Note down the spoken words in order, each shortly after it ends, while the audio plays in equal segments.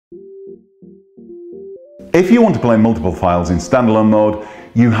If you want to play multiple files in standalone mode,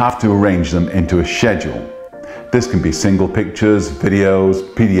 you have to arrange them into a schedule. This can be single pictures, videos,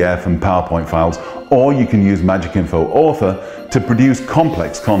 PDF and PowerPoint files, or you can use Magicinfo Author to produce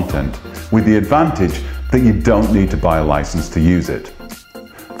complex content, with the advantage that you don't need to buy a license to use it.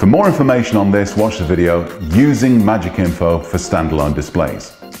 For more information on this, watch the video Using Magicinfo for Standalone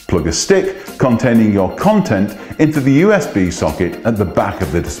Displays. Plug a stick containing your content into the USB socket at the back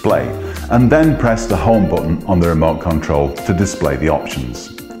of the display, and then press the home button on the remote control to display the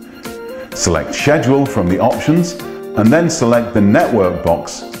options. Select Schedule from the options, and then select the network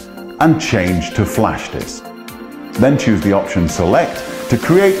box and change to flash disk. Then choose the option Select to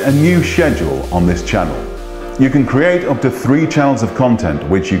create a new schedule on this channel. You can create up to 3 channels of content,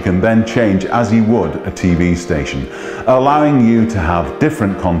 which you can then change as you would a TV station, allowing you to have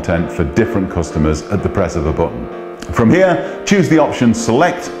different content for different customers at the press of a button. From here, choose the option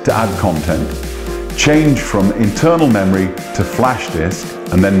Select to add content, change from internal memory to flash disk,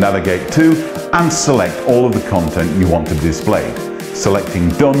 and then navigate to and select all of the content you want to display, selecting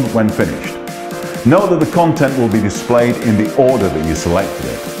Done when finished. Note that the content will be displayed in the order that you selected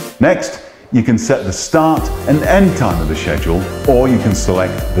it. Next, you can set the start and end time of the schedule, or you can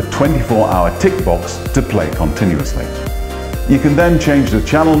select the 24-hour tick box to play continuously. You can then change the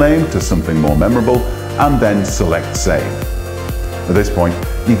channel name to something more memorable and then select Save. At this point,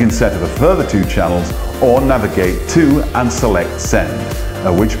 you can set up a further 2 channels or navigate to and select Send,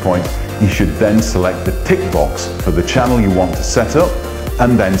 at which point you should then select the tick box for the channel you want to set up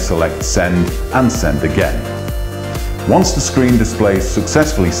and then select Send and Send again. Once the screen displays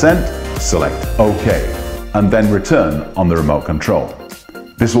successfully sent, select OK and then Return on the remote control.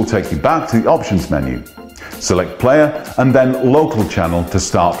 This will take you back to the Options menu. Select Player and then Local Channel to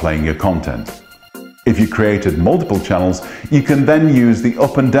start playing your content. If you created multiple channels, you can then use the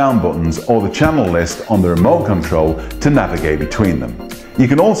up and down buttons or the channel list on the remote control to navigate between them. You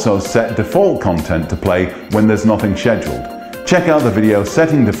can also set default content to play when there's nothing scheduled. Check out the video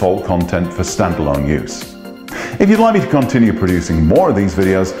Setting Default Content for Standalone Use. If you'd like me to continue producing more of these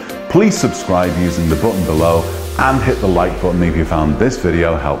videos, please subscribe using the button below and hit the like button if you found this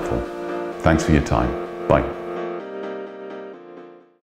video helpful. Thanks for your time. Bye.